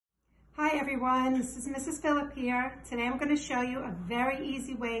Hi everyone, this is Mrs. Filip here. Today I'm going to show you a very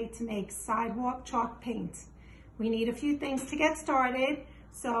easy way to make sidewalk chalk paint. We need a few things to get started,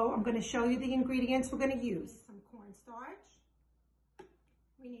 so I'm going to show you the ingredients we're going to use. Some cornstarch,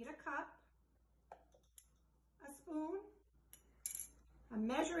 we need a cup, a spoon, a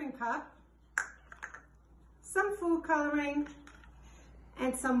measuring cup, some food coloring,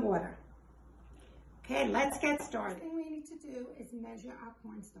 and some water. Okay, let's get started. The thing we need to do is measure our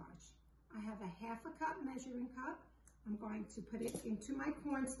cornstarch. I have a half a cup measuring cup. I'm going to put it into my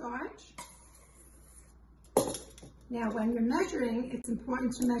cornstarch. Now, when you're measuring, it's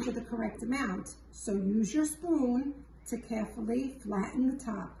important to measure the correct amount. So use your spoon to carefully flatten the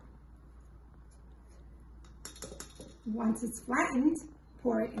top. Once it's flattened,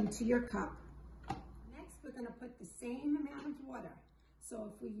 pour it into your cup. Next, we're going to put the same amount of water.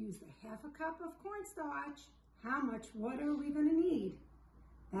 So if we use a half a cup of cornstarch, how much water are we going to need?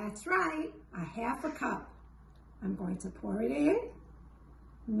 That's right, a half a cup. I'm going to pour it in,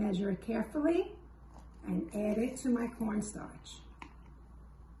 measure it carefully, and add it to my cornstarch.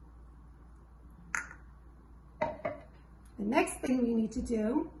 The next thing we need to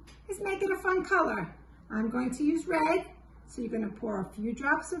do is make it a fun color. I'm going to use red, so you're going to pour a few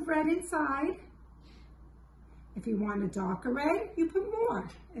drops of red inside. If you want a darker red, you put more.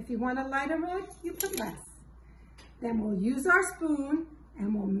 If you want a lighter red, you put less. Then we'll use our spoon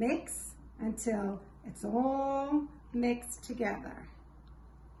and we'll mix until it's all mixed together.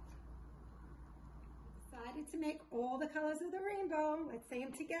 Decided to make all the colors of the rainbow. Let's say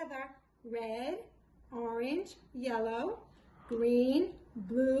them together. Red, orange, yellow, green,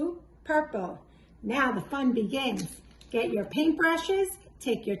 blue, purple. Now the fun begins. Get your paintbrushes,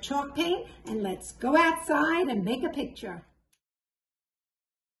 take your chalk paint, and let's go outside and make a picture.